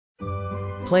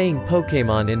Playing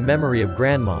Pokémon in memory of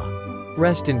Grandma.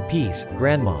 Rest in peace,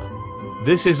 Grandma.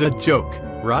 This is a joke,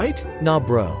 right? Nah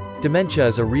bro. Dementia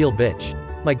is a real bitch.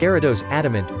 My Gyarados,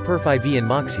 Adamant, Perf IV and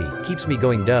Moxie, keeps me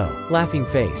going dough. Laughing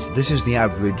face. This is the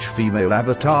average female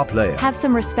Avatar player. Have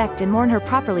some respect and mourn her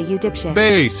properly, you dipshit.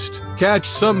 Based. Catch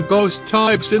some ghost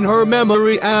types in her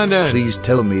memory, Anna. Please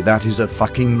tell me that is a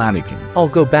fucking mannequin. I'll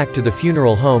go back to the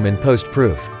funeral home and post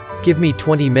proof. Give me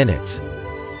 20 minutes.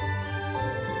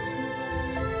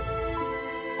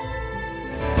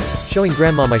 Showing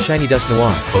Grandma my shiny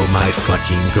Dusknoir. Oh my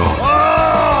fucking god.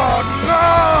 Oh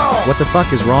no! What the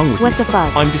fuck is wrong with What the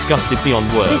fuck? I'm disgusted beyond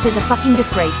words. This is a fucking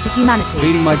disgrace to humanity.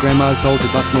 Feeding my grandma's soul to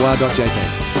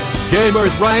dusknoir.jk.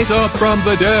 Gamers rise up from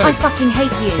the I dead. fucking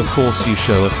hate you. Of course you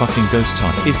show a fucking ghost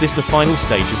type. Is this the final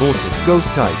stage of autism? Ghost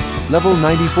type. Level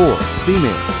 94.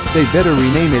 Female. They better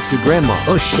rename it to Grandma.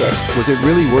 Oh shit. Was it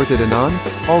really worth it, Anon?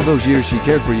 All those years she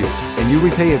cared for you, and you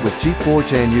repay it with cheap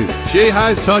 4chan use. She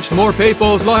has touched more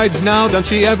people's lives now than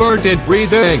she ever did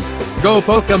breathing. Go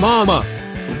Pokemon.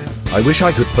 I wish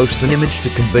I could post an image to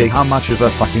convey how much of a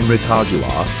fucking retard you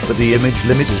are, but the image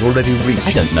limit is already reached.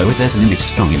 I don't know if there's an image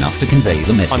strong enough to convey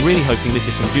the message. I'm really hoping this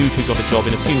is some dude who got a job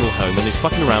in a funeral home and is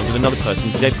fucking around with another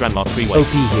person's dead grandma pre-wake.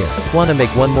 OP here. Wanna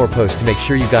make one more post to make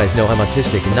sure you guys know I'm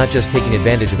autistic and not just taking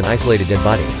advantage of an isolated dead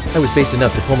body. I was based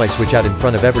enough to pull my switch out in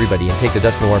front of everybody and take the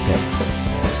Dusknoir pick.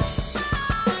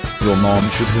 Your mom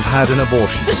should have had an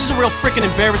abortion. This is a real freaking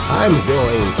embarrassment. I'm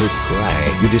going to cry.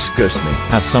 You disgust me.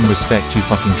 Have some respect, you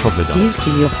fucking troglodyte. Please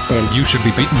kill yourself. You should be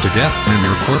beaten to death and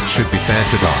your corpse should be fed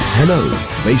to dogs. Hello,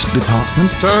 waste department.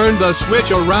 Turn the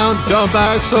switch around,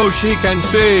 dumbass, so she can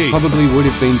see. Probably would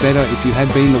have been better if you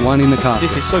had been the one in the casket.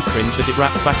 This is so cringe that it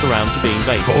wrapped back around to being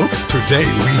bait. Folks, today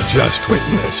we just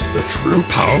witnessed the true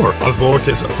power of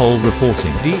autism. Whole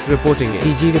reporting. D reporting it.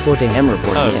 TG reporting. M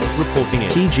reporting. Oh, reporting it.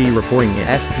 TG reporting it.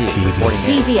 SP reporting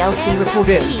it. DDLC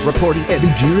reporting. Reporting it.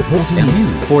 VG reporting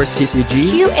you. For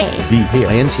CCG. QA. B here.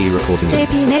 INT reporting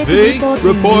it. V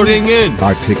reporting in.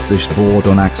 I clicked this board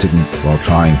on accident while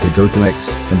trying to go to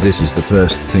X, and this is the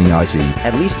first thing I see.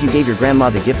 At least you gave your grandma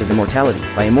the gift of immortality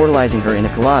by immortalizing her in a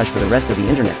collage for the rest of the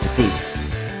internet to see.